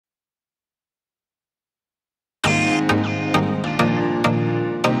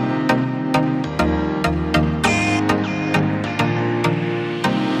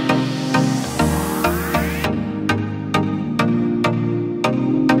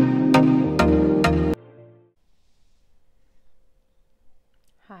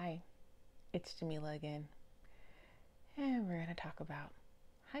it's Jamila again, and we're going to talk about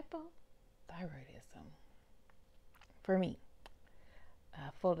hypothyroidism. For me,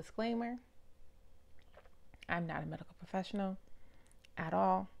 full disclaimer, I'm not a medical professional at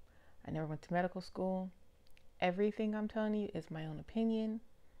all. I never went to medical school. Everything I'm telling you is my own opinion.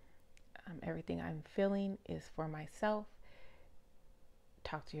 Everything I'm feeling is for myself.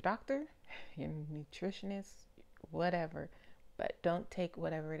 Talk to your doctor, your nutritionist, whatever, but don't take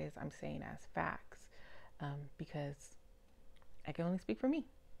whatever it is I'm saying as facts, because I can only speak for me.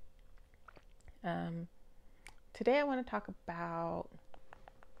 Today I want to talk about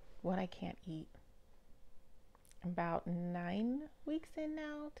what I can't eat. About 9 weeks in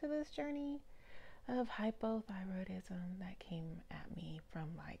now to this journey of hypothyroidism that came at me from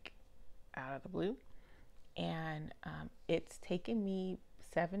out of the blue. And it's taken me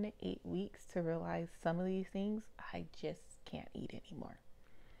 7 to 8 weeks to realize some of these things I just can't eat anymore.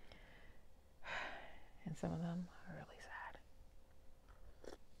 And some of them are really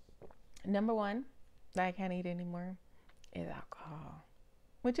sad. Number one that I can't eat anymore is alcohol,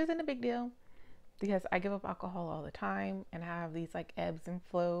 which isn't a big deal because I give up alcohol all the time and I have these ebbs and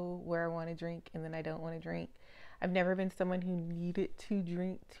flow where I want to drink and then I don't want to drink. I've never been someone who needed to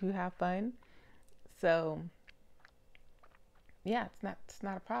drink to have fun. So yeah, it's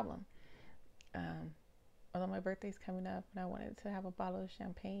not a problem. Although my birthday's coming up and I wanted to have a bottle of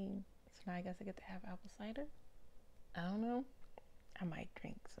champagne, so now I guess I get to have apple cider. I don't know. I might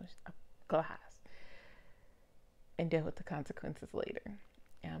drink a glass and deal with the consequences later.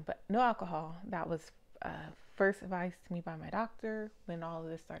 But no alcohol. That was first advised to me by my doctor when all of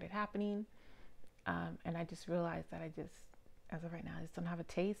this started happening. And I just realized that as of right now, I just don't have a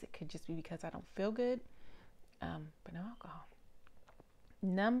taste. It could just be because I don't feel good. But no alcohol.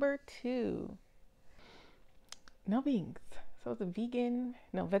 Number 2, no beans. So I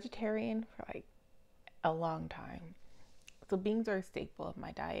was vegetarian for a long time. So beans are a staple of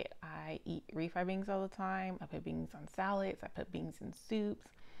my diet. I eat refried beans all the time. I put beans on salads. I put beans in soups.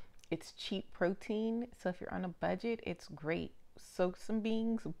 It's cheap protein. So if you're on a budget, it's great. Soak some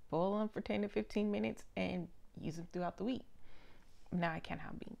beans, boil them for 10 to 15 minutes and use them throughout the week. Now I can't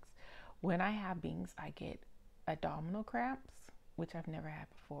have beans. When I have beans, I get abdominal cramps, which I've never had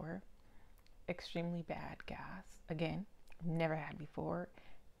before. Extremely bad gas. Again, never had before.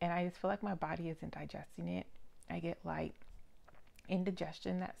 And I just feel like my body isn't digesting it. I get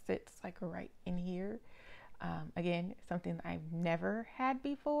indigestion that sits right in here. Again, something that I've never had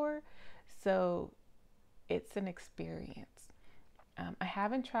before. So it's an experience. I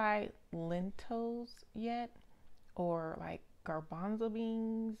haven't tried lentils yet, or garbanzo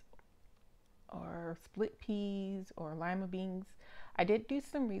beans, or split peas, or lima beans. I did do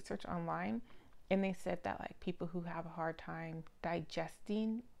some research online, and they said that people who have a hard time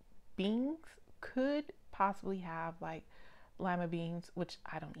digesting beans could possibly have lima beans, which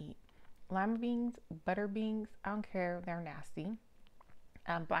I don't eat. Lima beans, butter beans, I don't care, they're nasty.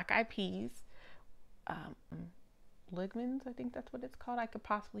 Black eyed peas, ligmens, I think that's what it's called, I could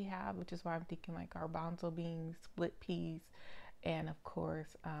possibly have, which is why I'm thinking garbanzo beans, split peas, and of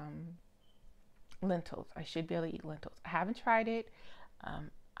course lentils. I should be able to eat lentils. I haven't tried it.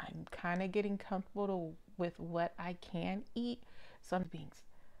 I'm kind of getting comfortable with what I can eat. Some beans.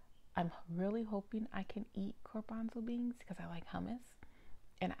 I'm really hoping I can eat garbanzo beans because I like hummus,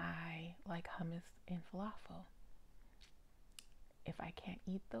 and I like hummus and falafel. If I can't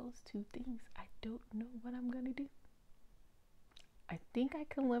eat those 2 things, I don't know what I'm going to do. I think I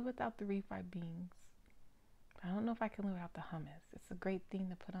can live without the refried beans. I don't know if I can live without the hummus. It's a great thing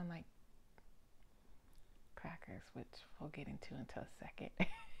to put on crackers, which we'll get into a second.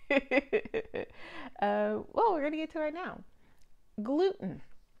 Well, we're going to get to it right now. Gluten.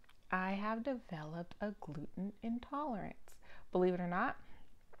 I have developed a gluten intolerance. Believe it or not,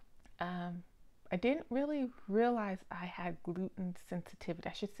 I didn't really realize I had gluten sensitivity.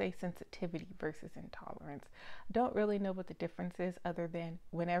 I should say sensitivity versus intolerance. Don't really know what the difference is other than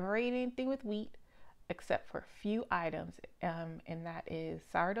whenever I eat anything with wheat, except for a few items, and that is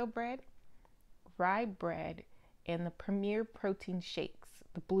sourdough bread, rye bread, and the Premier protein shakes,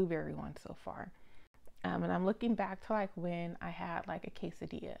 the blueberry one so far. And I'm looking back to when I had a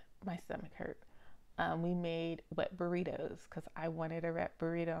quesadilla, my stomach hurt. We made wet burritos because I wanted a wet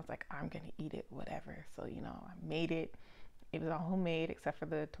burrito. I was like, I'm going to eat it, whatever. So, I made it. It was all homemade except for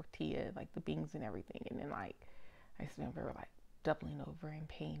the tortilla, the beans and everything. And then I just remember doubling over in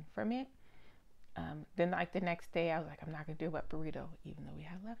pain from it. Then the next day I was like, I'm not going to do a wet burrito even though we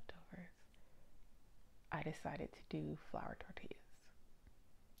had leftovers. I decided to do flour tortillas,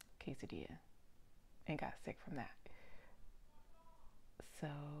 quesadilla, and got sick from that. So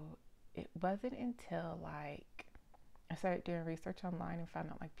it wasn't until like I started doing research online and found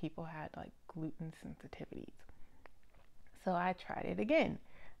out like people had like gluten sensitivities. So I tried it again.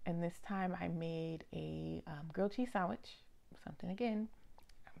 And this time I made a grilled cheese sandwich, something again,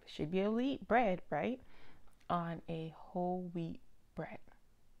 should be able to eat bread, right? On a whole wheat bread.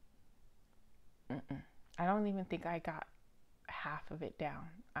 I don't even think I got half of it down.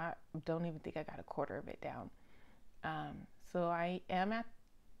 I don't even think I got a quarter of it down. So I am at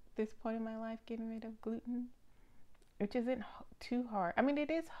this point in my life getting rid of gluten, which isn't too hard. I mean,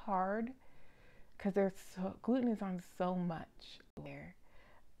 it is hard because gluten is on so much there.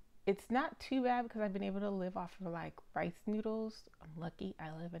 It's not too bad because I've been able to live off of like rice noodles. I'm lucky I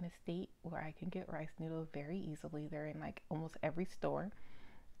live in a state where I can get rice noodles very easily. They're in like almost every store.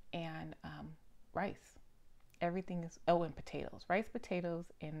 And rice. Everything is, oh, and potatoes. Rice, potatoes,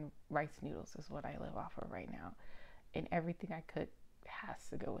 and rice noodles is what I live off of right now. And everything I cook has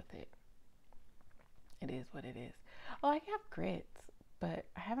to go with it. It is what it is. Oh, I have grits, but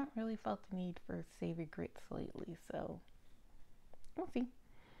I haven't really felt the need for savory grits lately, so we'll see.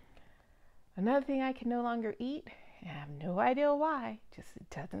 Another thing I can no longer eat, and I have no idea why, just it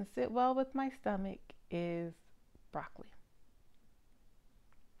doesn't sit well with my stomach, is broccoli.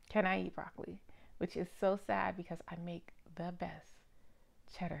 Can I eat broccoli? Which is so sad because I make the best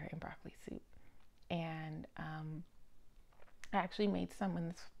cheddar and broccoli soup. And I actually made some when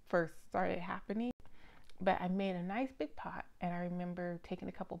this first started happening, but I made a nice big pot, and I remember taking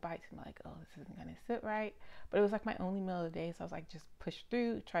a couple bites and like, oh, this isn't gonna sit right. But it was like my only meal of the day, so I was like, just push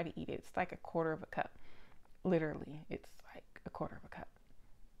through, try to eat it. It's like a quarter of a cup. Literally, it's like a quarter of a cup.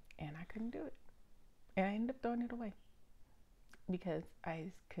 And I couldn't do it. And I ended up throwing it away because I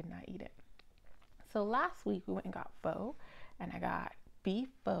just could not eat it. So last week we went and got pho, and I got beef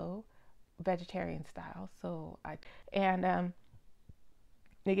pho, vegetarian style.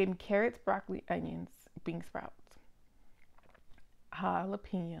 They gave me carrots, broccoli, onions, bean sprouts,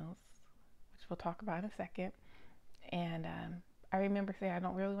 jalapenos, which we'll talk about in a second. And I remember saying I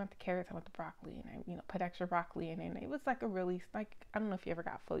don't really want the carrots, I want the broccoli, and I put extra broccoli in it. And it was like a really, like, I don't know if you ever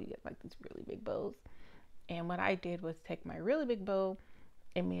got pho, you get like these really big bowls. And what I did was take my really big bowl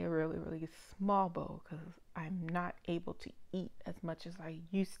and made a really, really small bowl because I'm not able to eat as much as I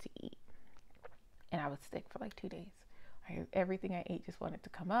used to eat. And I was sick for like 2 days. Everything I ate just wanted to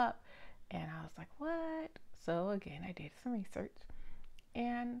come up. And I was like, what? So again, I did some research.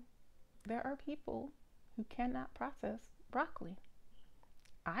 And there are people who cannot process broccoli.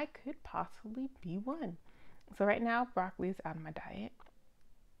 I could possibly be one. So right now, broccoli is out of my diet,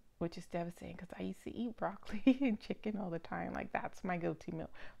 which is devastating because I used to eat broccoli and chicken all the time. Like, that's my go-to meal.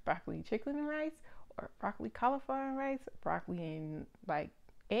 Broccoli, chicken, and rice, or broccoli, cauliflower, and rice, broccoli and like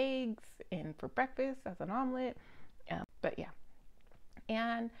eggs, and for breakfast as an omelet. But yeah.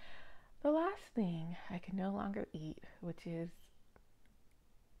 And the last thing I can no longer eat, which is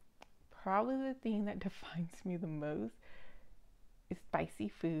probably the thing that defines me the most, is spicy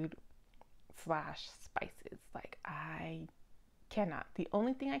food / spices. Like, I cannot. The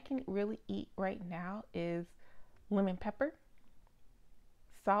only thing I can really eat right now is lemon pepper,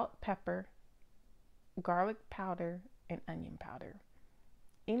 salt, pepper, garlic powder, and onion powder.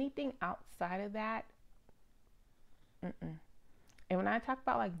 Anything outside of that, And when I talk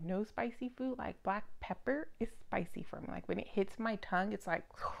about like no spicy food, like black pepper is spicy for me. Like when it hits my tongue, it's like,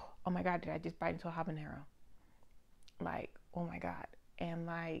 oh my God, did I just bite into a habanero? Like, oh my God. And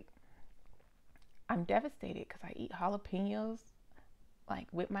like, I'm devastated because I eat jalapenos like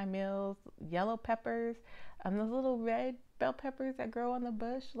with my meals, yellow peppers, those little red bell peppers that grow on the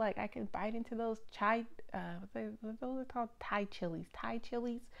bush. Like I can bite into those those are called Thai chilies. Thai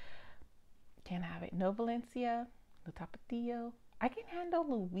chilies, can't have it. No Valencia, no Tapatio. I can handle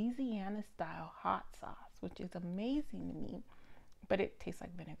Louisiana style hot sauce, which is amazing to me, but it tastes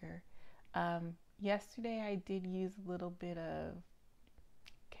like vinegar. Yesterday I did use a little bit of,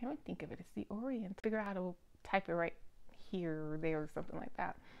 can't even think of it. It's the Orient. Figure out how to type it right here or there or something like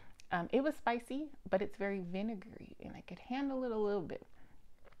that. It was spicy, but it's very vinegary, and I could handle it a little bit.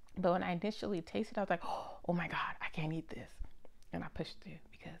 But when I initially tasted it, I was like, oh my God, I can't eat this. And I pushed through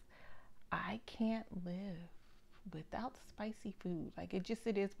because I can't live without spicy food. Like it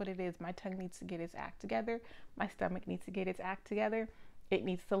is what it is. My tongue needs to get its act together. My stomach needs to get its act together. It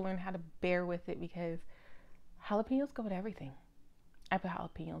needs to learn how to bear with it because jalapenos go with everything. I put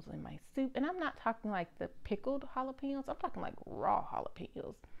jalapenos in my soup, and I'm not talking like the pickled jalapenos. I'm talking like raw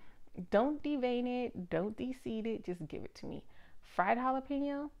jalapenos. Don't devein it, don't de-seed it, just give it to me. Fried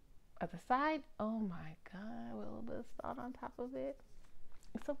jalapeno at the side, oh my God, with a little bit of salt on top of it.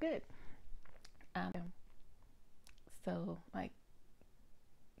 It's so good. So like,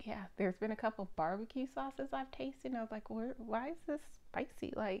 yeah, there's been a couple barbecue sauces I've tasted, and I was like, why is this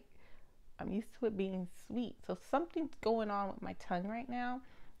spicy? Like, I'm used to it being sweet. So something's going on with my tongue right now.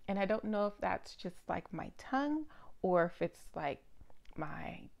 And I don't know if that's just like my tongue, or if it's like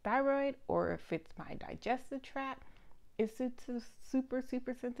my thyroid, or if it's my digestive tract. Is it super,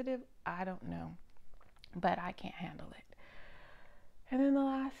 super sensitive? I don't know. But I can't handle it. And then the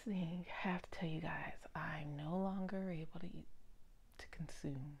last thing I have to tell you guys, I'm no longer able to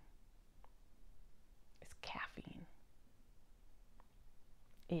consume is caffeine.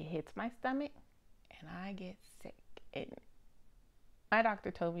 It hits my stomach and I get sick. And my doctor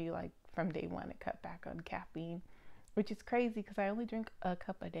told me like from day one to cut back on caffeine, which is crazy because I only drink a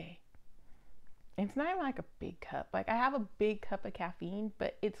cup a day. And it's not even like a big cup. Like I have a big cup of caffeine,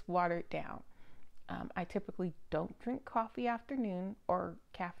 but it's watered down. I typically don't drink coffee afternoon or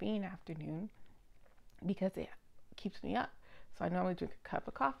caffeine afternoon because it keeps me up. So I normally drink a cup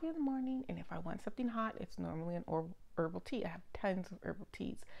of coffee in the morning, and if I want something hot, it's normally an herbal tea. I have tons of herbal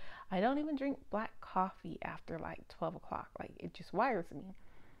teas. I don't even drink black coffee after like 12 o'clock. Like it just wires me.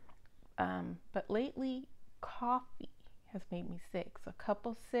 But lately, coffee has made me sick. So a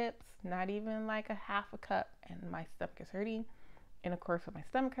couple sips, not even like a half a cup, and my stomach is hurting. And of course, when my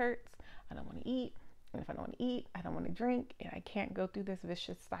stomach hurts, I don't want to eat. And if I don't want to eat, I don't want to drink. And I can't go through this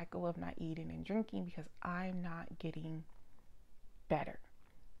vicious cycle of not eating and drinking because I'm not getting better,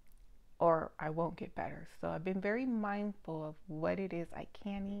 or I won't get better. So I've been very mindful of what it is I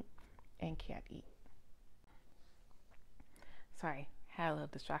can eat and can't eat. Sorry, had a little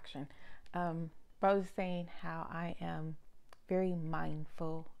distraction. But I was saying how I am very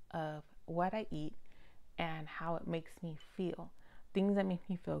mindful of what I eat and how it makes me feel. Things that make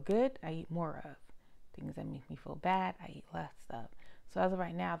me feel good, I eat more of. Things that make me feel bad, I eat less of. So as of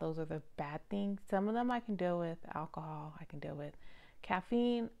right now, those are the bad things. Some of them I can deal with. Alcohol, I can deal with.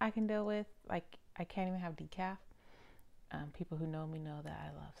 Caffeine, I can deal with. Like, I can't even have decaf. People who know me know that I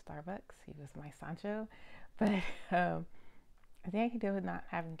love Starbucks. He was my Sancho. But I think I can deal with not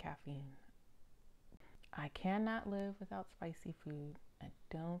having caffeine. I cannot live without spicy food. I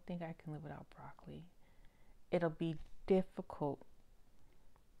don't think I can live without broccoli. It'll be difficult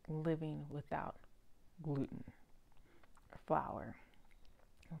living without gluten or flour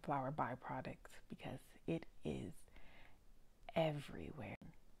and flour byproducts because it is everywhere.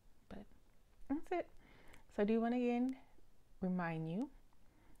 But that's it. So I do want to again remind you,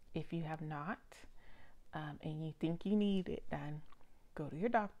 if you have not and you think you need it done, go to your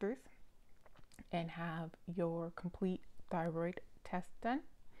doctors and have your complete thyroid test done.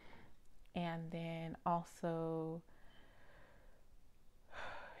 And then also,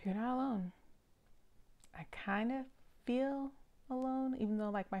 you're not alone. I kind of feel alone, even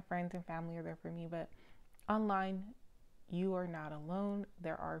though like my friends and family are there for me, but online, you are not alone.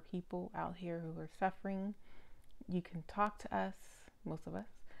 There are people out here who are suffering. You can talk to us, most of us,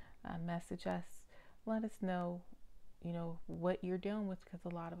 message us, let us know, what you're dealing with, because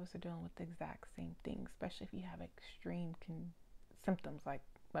a lot of us are dealing with the exact same thing, especially if you have extreme symptoms like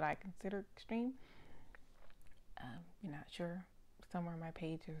what I consider extreme. You're not sure, somewhere on my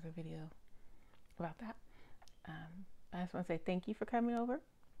page there's a video about that. I just want to say thank you for coming over,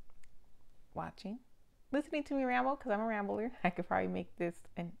 watching, listening to me ramble, because I'm a rambler. I could probably make this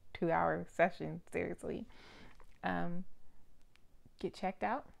a 2-hour session, seriously. Get checked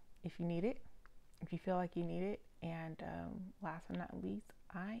out if you need it, if you feel like you need it. And last but not least,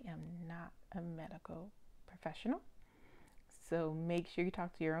 I am not a medical professional. So make sure you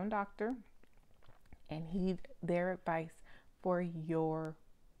talk to your own doctor and heed their advice for your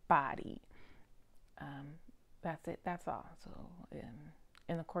body. That's it. That's all. So,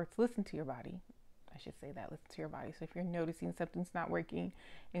 and of course, listen to your body. I should say that. Listen to your body. So if you're noticing something's not working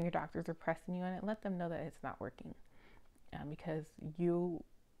and your doctors are pressing you on it, let them know that it's not working. Because you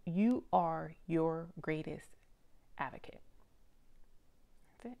are your greatest advocate.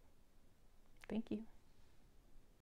 That's it. Thank you.